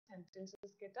 Tumalkok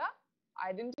sentences keta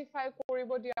identify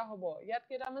koribo dia hobo. Yat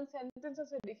ketaman sentence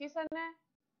ase dekhisa ne?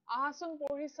 Ahasun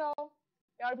pori sao.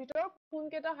 Yar bhitor kun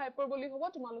keta hyperbole hobo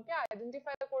tumaloke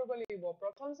identify koribo lagibo.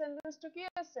 Prothom sentence to ki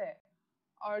ase?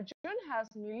 Arjun has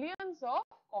millions of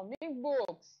comic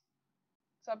books.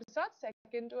 So,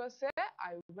 second to say,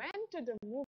 I went to the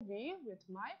movie with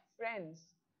my friends.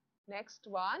 Next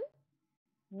one,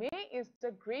 May is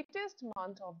the greatest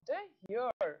month of the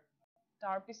year.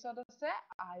 Tarpisat say,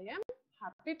 I am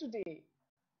happy today.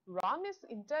 Ram is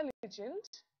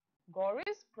intelligent.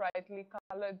 Gauri's brightly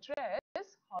colored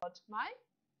dress hurt my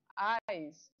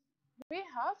eyes. We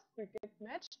have cricket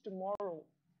match tomorrow.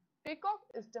 Peacock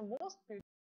is the most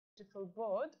beautiful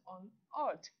bird on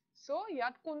earth. So,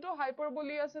 yat kunto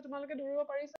hyperbole ase tumaloke dhoribo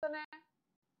parisa ne?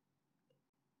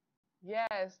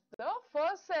 Yes, the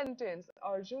first sentence.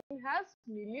 Arjun has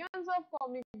millions of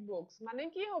comic books. Mane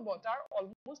ki hobo? Tar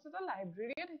almost eta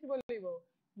library thakibo lagibo.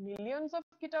 Millions of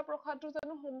kitab rakhato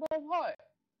janu sombhob hoy?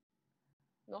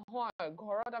 Nohoy,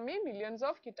 ghorot ami millions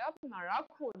of kitab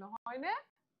narakho, nohoy ne?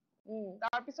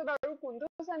 Tar pisot aru kunto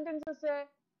sentence ase?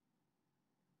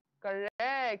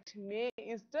 Correct. May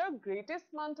is the greatest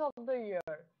month of the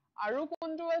year. Aru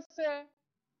kunto ase?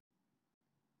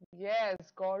 Yes,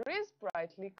 Gauri's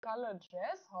brightly colored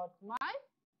dress hurt my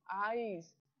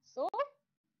eyes. So,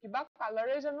 kiba color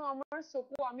e janu amar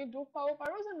soku ami dukh pabo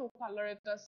paru janu color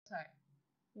eta sai.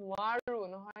 Noaru,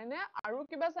 nohoy ne? Aru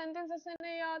kiba sentence ase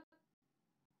ne yat?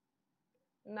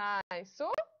 Nice.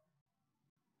 So,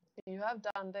 you have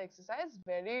done the exercise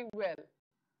very well.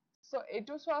 So,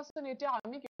 etu swason etia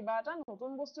ami kiba eta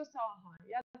notun bostu sawa hoy.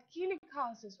 Yat ki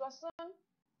likha ase swason?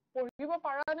 Poribo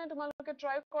para ne tumaloke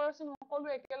try korason hokolu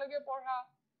ekelage porha.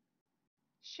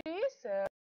 She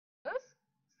sells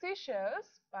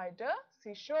seashells by the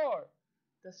seashore.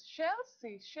 The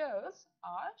seashells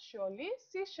are surely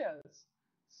seashells.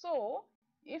 So,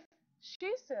 if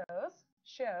she sells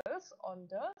shells on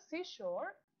the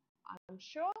seashore, I'm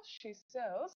sure she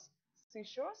sells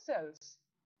seashore shells.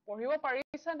 Poribo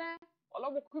parisa ne?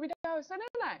 Olob okhubidha hoise ne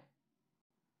nai?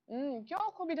 Kyo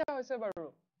okhubidha hoise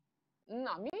baru?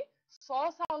 Ami saw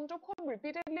sound to khub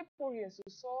repeatedly pori asu.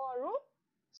 Saw aru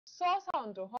saw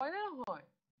sound to hoy ne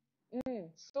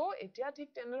nohoy? So, etia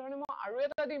thik tenedhone moi aru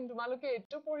eta dim tumaloke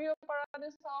etu poribo para ne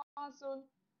saohasun.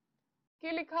 Ki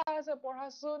likha ase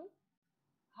porhasun?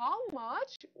 How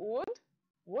much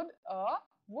would a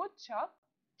woodchuck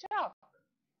chuck?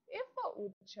 If a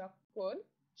woodchuck could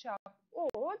chuck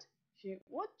wood, he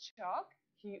would chuck,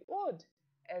 he would,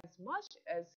 as much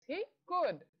as he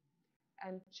could.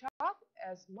 And chuck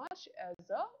as much as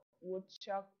a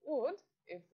woodchuck would,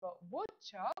 if a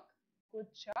woodchuck could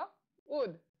chuck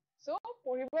wood. So,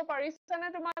 poribo parisa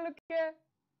ne tumaloke?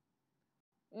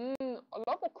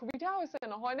 Olop okhubidha hoise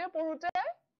nohoy ne porute?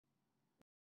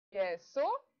 Yes, so,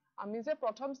 ami je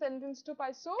prothom sentence to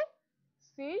paisu,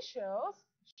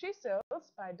 she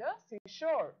sells by the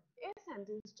seashore. Ei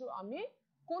sentence to ami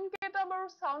kun keta baru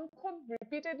sound khub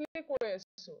repeatedly koi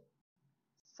asu.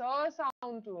 Sa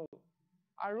sound to.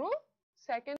 Aru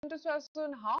second to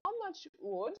swasun, how much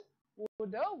would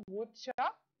a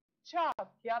woodchuck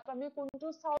chuck? Yat ami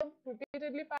kuntu sound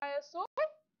repeatedly pai asu?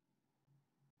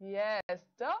 Yes,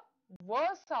 the W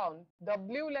sound.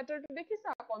 W letter to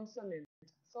dekhisa consonant.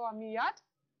 So ami yat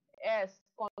S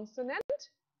consonant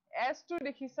S to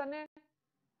dekhisa ne?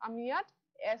 Ami yat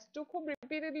S to khub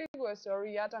repeatedly goisu aru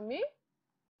yat ami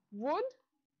would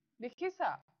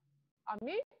dekhisa.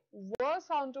 Ami W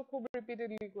sound to khub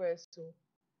repeatedly goisu.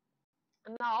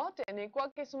 Now,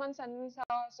 tenekwa kesuman sentence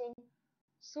asun.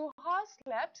 Suha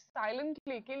slept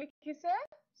silently. Ki likhise?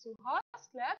 Suha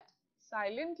slept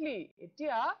silently.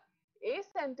 Etia, ei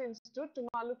sentence to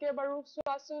tumaloke baru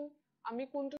swasun. Ami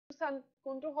kuntu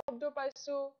hobdo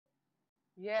paisu?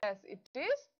 Yes, it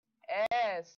is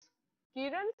S.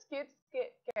 Kiran's kids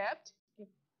kept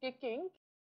kicking.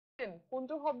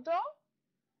 Kuntu hobdo?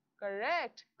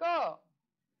 Correct. Ka.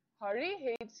 Hari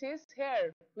hates his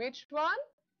hair. Which one?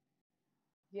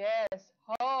 Yes,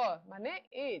 her, mane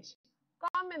age.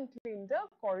 Come and clean the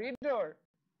corridor.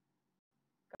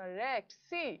 Correct.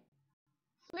 C.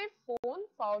 Flip phone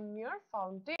found near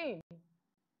fountain.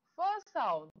 First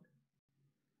sound.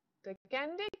 The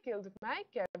candy killed my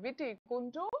cavity.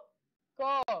 Kuntu ক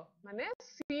মানে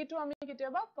c to আমি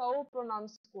কেতিয়াবা কও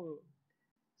pronounce কৰো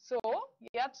so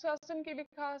ইয়াত চোৱাচোন কি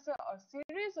লিখা আছে a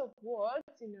series of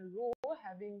words in a row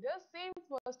having the same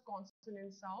first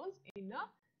consonant sounds in a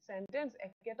sentence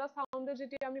একেটা sound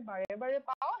যেতিয়া আমি বাৰে বাৰে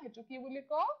পাও হেতু কি বুলি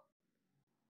কও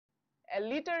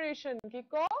alliteration কি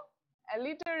কও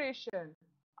alliteration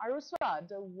আৰু চোৱা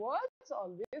the words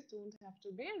always don't have to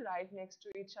be right next to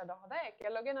each other সদায়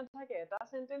একেলগে নাথাকে এটা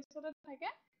sentence তে থাকে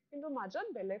কিন্তু মাজত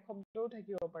বেলেগ শব্দও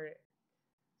থাকিব পাৰে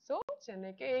so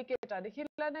যেনেকে এই কেটা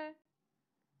দেখিলানে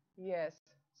yes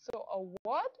so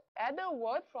add a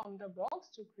word from the box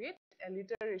to create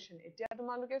alliteration এতিয়া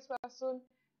তোমালোকে চোৱাচোন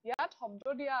ইয়াত শব্দ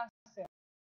দিয়া আছে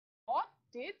what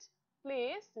did play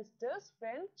sisters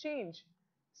friend change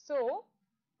so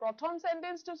প্ৰথম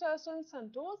sentence to চোৱাচোন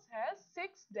Santosh has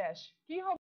 6 dash কি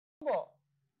হ'ব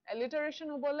alliteration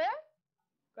হ'বলে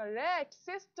correct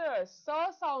sisters so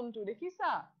sound to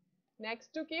দেখিছা next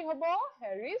to ki hobo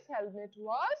Harry's helmet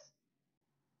was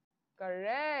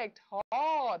correct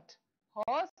hot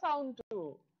hot sound to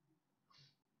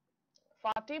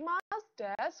Fatima's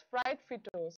dash fried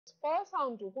fritters for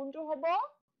sound to kuntu hobo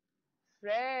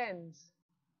friends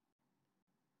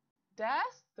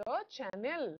dash the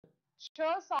channel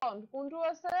sure sound kuntu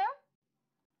ase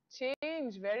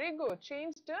change very good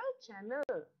change the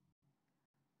channel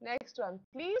next one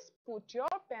please put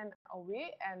your pen away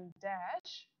and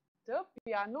dash the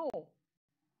piano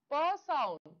per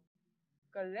sound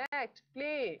correct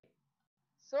play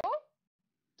so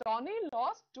Tony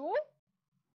lost to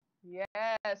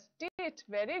yes did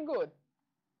very good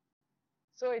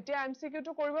so etia MCQ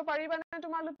to koribo pariba na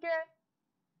tumaluke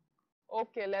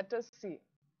okay let us see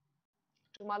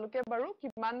tumaluke baru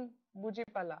kiman buji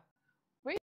pala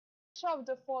which of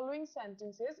the following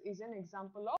sentences is an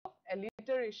example of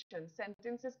alliteration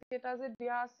sentences keta je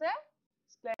dia ase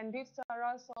splendid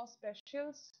Sarah saw special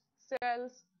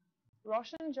cells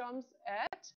Roshan jumps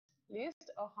at least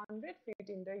 100 feet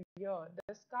in the year.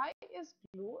 The sky is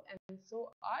blue and so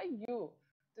are you.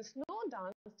 The snow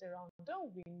danced around the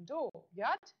window.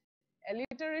 Yet,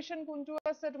 alliteration kuntu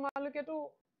ase tumaluke tu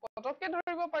potokke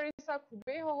dhoribo parisa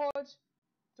khubei hohoj.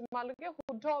 Tumaluke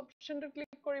shuddha option to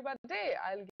click koriba de.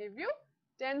 I'll give you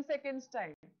 10 seconds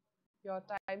time. Your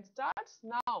time starts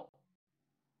now.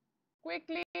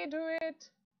 Quickly do it.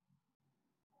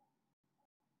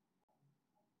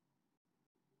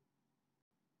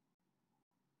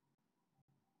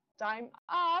 Time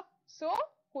up. So,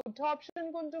 shuddha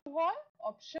option kuntu hoy?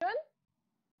 Option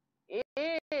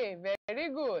A. Very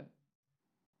good.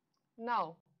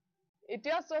 Now,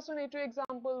 etia sosun etu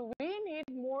example. We need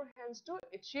more hands to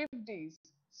achieve these.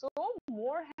 So,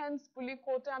 more hands puli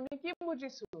kote ami ki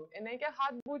bujisu? Eneke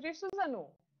hat bujisu janu?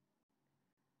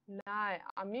 Nai,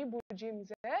 ami bujim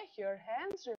je here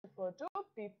hands refer to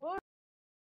people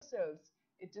themselves.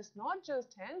 It is not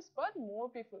just hands, but more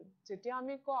people. Jetia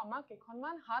ami ko amak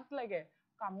ekhonman hat lage.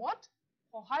 Kamot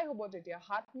সহায় হ'ব তেতিয়া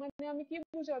হাত মানে আমি কি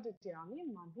বুজাও তেতিয়া আমি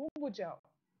মানুহ বুজাও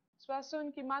চোৱাচোন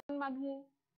কিমান মানুহ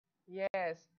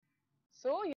yes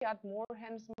so ইয়াত more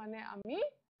hands মানে আমি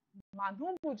মানুহ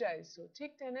বুজাইছো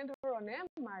ঠিক তেনে ধৰণে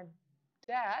my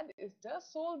dad is the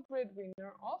sole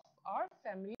breadwinner of our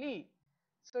family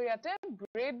so ইয়াতে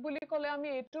bread বুলি ক'লে আমি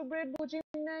এটো bread বুজিম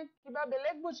নে কিবা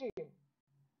বেলেগ বুজিম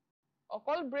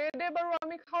অকল bread এ বাৰু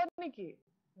আমি খাও নেকি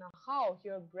নাখাও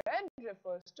here bread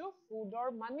refers to food or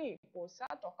money পইচা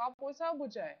টকা পইচা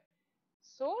বুজায়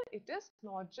so it is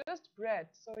not just bread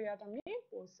so ইয়াত আমি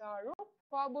পইচা আৰু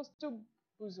খোৱা বস্তু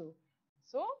বুজো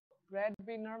so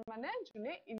breadwinner মানে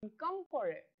জুনে ইনকাম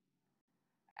কৰে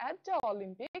at the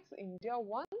Olympics India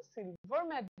won silver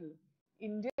medal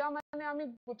India মানে আমি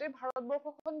গোটে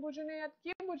ভাৰতবৰ্ষখন বুজুনে ইয়াত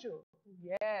কি বুজো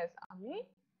yes আমি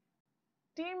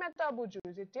টিম এটা বুজো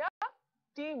যেতিয়া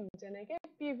টিম যেনেকে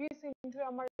পিভি সিন্ধু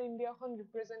আমাৰ ইন্ডিয়াখন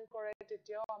ৰিপ্ৰেজেন্ট কৰে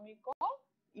তেতিয়াও আমি কওঁ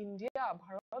ইন্ডিয়া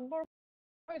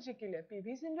ভাৰতবৰ্ষ জিকিলে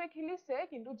পিভি সিন্ধুৱে খেলিছে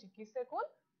কিন্তু জিকিছে কোন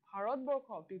ভাৰতবৰ্ষ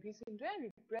পিভি সিন্ধুৱে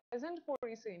ৰিপ্ৰেজেন্ট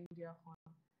কৰিছে ইন্ডিয়াখন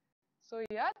সো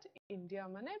ইয়াত ইন্ডিয়া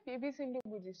মানে পিভি সিন্ধু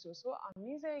বুজিছো সো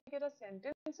আমি যে এইকেটা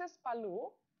সেন্টেন্সেস পালো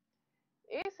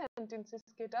এই সেন্টেন্সেস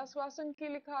কেটা চোৱাচোন কি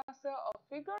লিখা আছে a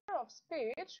figure of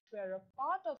speech where a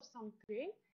part of something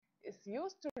is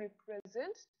used to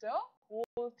represent the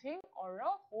whole thing or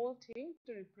a whole thing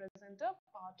to represent a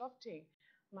part of thing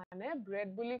মানে bread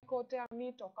বুলি কোতে আমি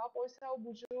টকা পইচাও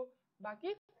বুজো বাকি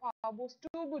খোৱা বস্তু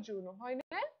বুজো নহয়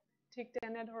নে ঠিক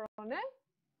তেনে ধৰণে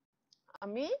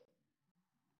আমি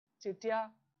যেতিয়া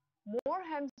more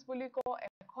hands বুলি কও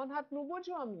এখন হাত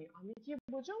নুবুজো আমি কি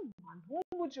বুজো মানুহ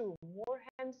বুজো more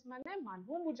hands মানে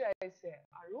মানুহ বুজাইছে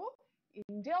আৰু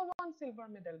India won silver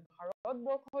medal.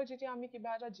 ভাৰতবৰ্ষৰ যেতিয়া আমি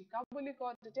কিবা এটা জিকা বুলি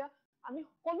কওঁ তেতিয়া আমি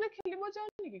সকলোৱে খেলিব যাওঁ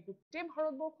নেকি? গোটেই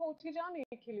ভাৰতবৰ্ষ উঠি যাওঁ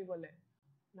নেকি খেলিবলৈ?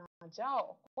 নাযাওঁ।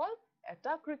 অকল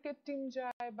এটা ক্ৰিকেট টিম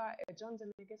যায় বা এজন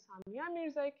যেনেকে সানিয়া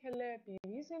মিৰ্জাই খেলে,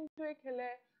 পি.ভি. সিন্ধুৱে খেলে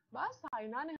বা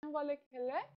চাইনা নেহৱালে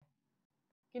খেলে।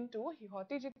 কিন্তু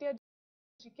সিহঁতি যেতিয়া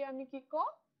জিকে আমি কি কওঁ?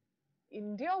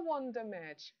 India won the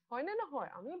match. হয় নে নহয়?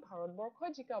 আমি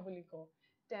ভাৰতবৰ্ষই জিকা বুলি কওঁ।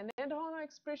 তেনেধৰণৰ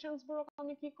এক্সপ্ৰেছনছবোৰক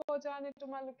আমি কি কওঁ জানে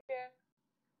তোমালোকে?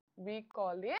 We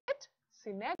call it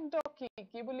synecdoche.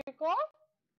 কি বুলি কওঁ?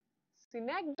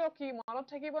 Synecdoche. মনত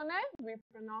থাকিবনে? We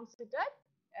pronounce it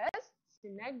as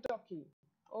synecdoche.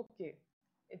 Okay.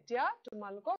 এতিয়া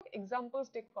তোমালোকক examples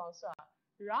দেখুৱাও চোৱা।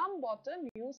 Ram bought a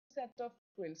new set of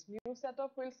wheels. New set of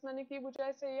wheels মানে কি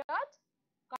বুজাইছে ইয়াত?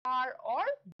 Car or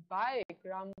bike.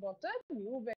 Ram bought a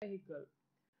new vehicle.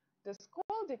 The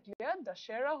school declared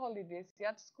Dashera holidays.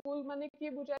 Yet school mane ki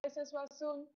bujaise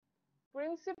swasun?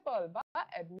 Principal ba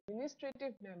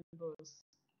administrative members.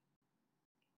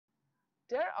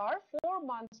 There are 4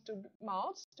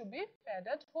 mouths to be fed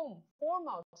at home. 4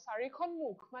 mouths. Sarikhon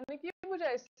mukh. Mane ki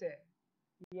bujaise?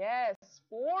 Yes,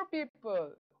 4 people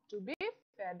to be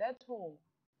fed at home.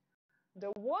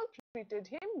 The world treated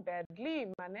him badly.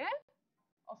 Mane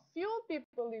a few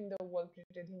people in the world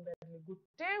treated him badly.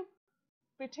 Gutte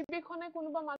পৃথিৱীখনে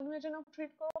কোনোবা মানুহ এজনক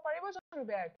treat কৰিব পাৰিব জানো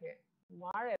বেয়াকে?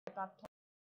 নোৱাৰে। তাত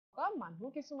থকা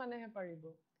মানুহ কিছুমানেহে পাৰিব।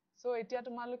 সো এতিয়া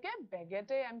তোমালোকে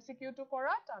বেগেতে এমচিকিউটো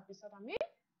কৰা, তাৰপিছত আমি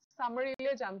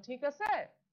সামাৰীলৈ যাম, ঠিক আছে?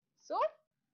 So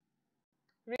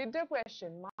read the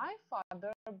question. My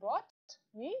father bought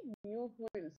me new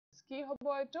wheels. কি হ'ব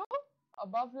এইটো?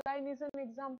 Above line is an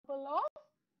example of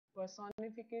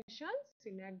personification,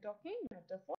 synecdoche,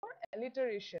 metaphor,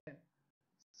 alliteration.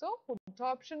 So, শুদ্ধ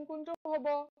অপশ্যন কোনটো হ'ব?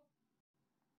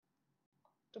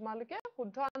 তোমালোকে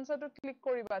শুদ্ধ আনসাৰটো ক্লিক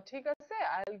কৰিবা, ঠিক আছে?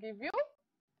 I'll give you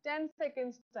 10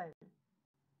 seconds time.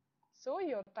 So,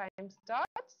 your time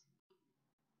starts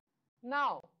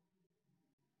now.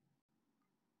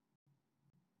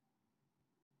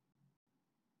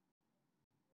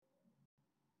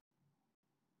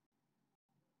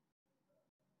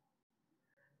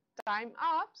 Time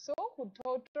up. So, শুদ্ধ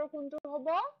উত্তৰ কোনটো হ'ব?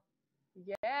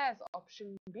 Yes, option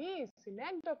B,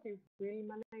 synecdoche. Wheel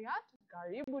মানে ইয়াত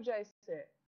গাড়ী বুজাইছে।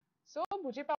 So,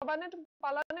 বুজি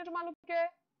পালানে তোমালোকে?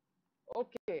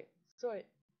 Okay. So,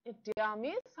 এতিয়া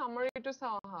আমি সামাৰীটো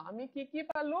চাওঁ আহা। আমি কি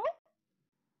পালো?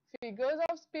 Figures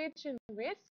of speech in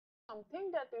which something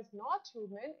that is not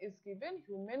human is given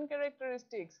human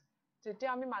characteristics.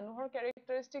 যেতিয়া আমি মানুহৰ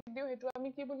characteristic দিওঁ, সেইটো আমি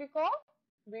কি বুলি কওঁ?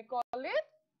 We call it,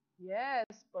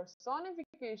 yes,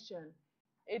 personification.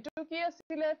 এইটো কি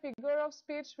আছিলে? Figure of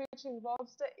speech which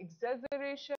involves the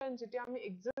exaggeration. যেতিয়া আমি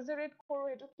exaggerate কৰো,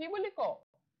 এইটো কি বুলি কওঁ?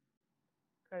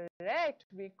 Correct.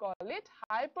 We call it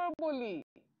hyperbole.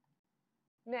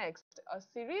 Next, a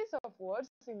series of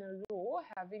words in a row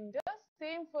having the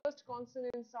same first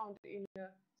consonant sound in a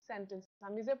sentence.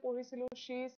 আমি যে পঢ়িছিলো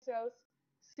she sells,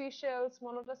 seashells,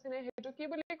 মনত আছেনে? সেইটো কি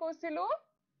বুলি কৈছিলো?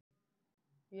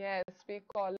 Yes, we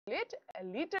call it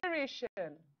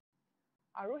alliteration.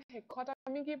 আৰু শেষত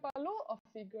আমি কি পালো? A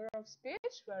figure of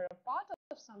speech where a part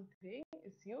of something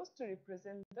is used to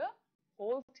represent the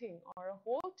whole thing or a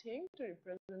whole thing to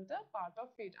represent a part of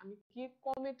it. আমি কি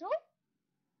কম এইটো?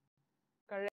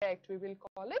 Correct. We will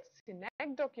call it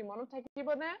synecdoche. মনত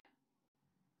থাকিবনে?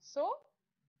 So,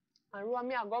 আৰু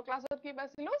আমি আগৰ ক্লাছত কি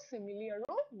পাইছিলো? Simile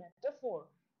আৰু metaphor.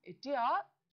 এতিয়া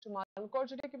তোমালোকৰ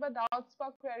যদি কিবা doubts বা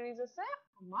queries আছে,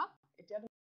 আমাক এতিয়া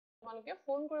তোমালোকে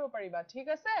ফোন কৰিব পাৰিবা, ঠিক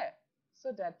আছে? So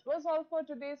that was all for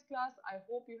today's class. I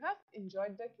hope you have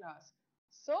enjoyed the class.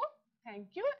 So, thank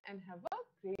you and have a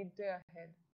great day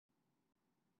ahead.